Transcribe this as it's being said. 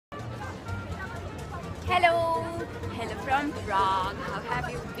Hello, hello from Prague. How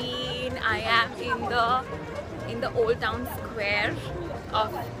have you been? I am in the old town square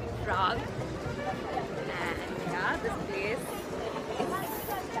of Prague, and yeah, this place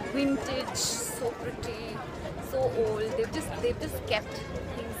is vintage, so pretty, so old. They've just kept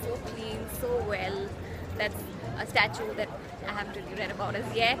things so clean, so well. That's a statue that I haven't really read about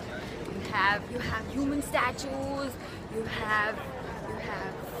as yet. You have human statues. You have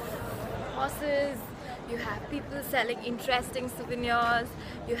horses. You have people selling interesting souvenirs.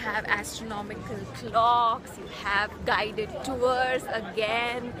 You have astronomical clocks. You have guided tours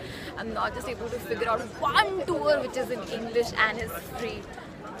again. I'm not just able to figure out one tour which is in English and is free.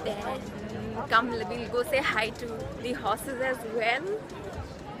 Then come, we'll go say hi to the horses as well.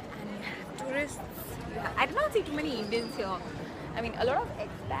 And you have tourists. I do not see too many Indians here. I mean, a lot of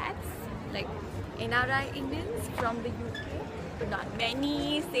expats, like NRI Indians from the UK, but not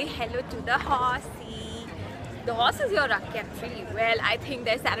many. Say hello to the horsey. The horses here are kept really well. I think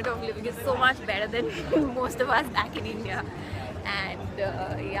their standard of living is so much better than most of us back in India. And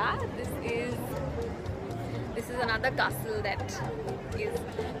yeah, this is another castle that is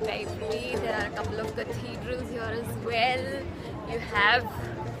very pretty. There are a couple of cathedrals here as well. You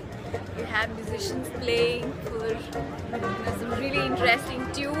have musicians playing for some really interesting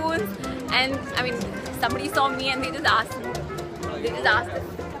tunes. And I mean, somebody saw me and they just asked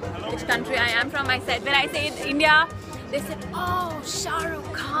which country I am from. I said, when I say it's India, they said, oh, Shah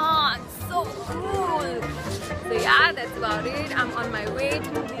Rukh Khan, so cool. So yeah, that's about it. I'm on my way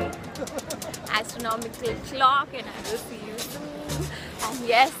to the astronomical clock and I will see you soon. And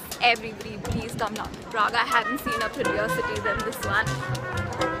yes, everybody please come down to Prague. I haven't seen a prettier city than this one.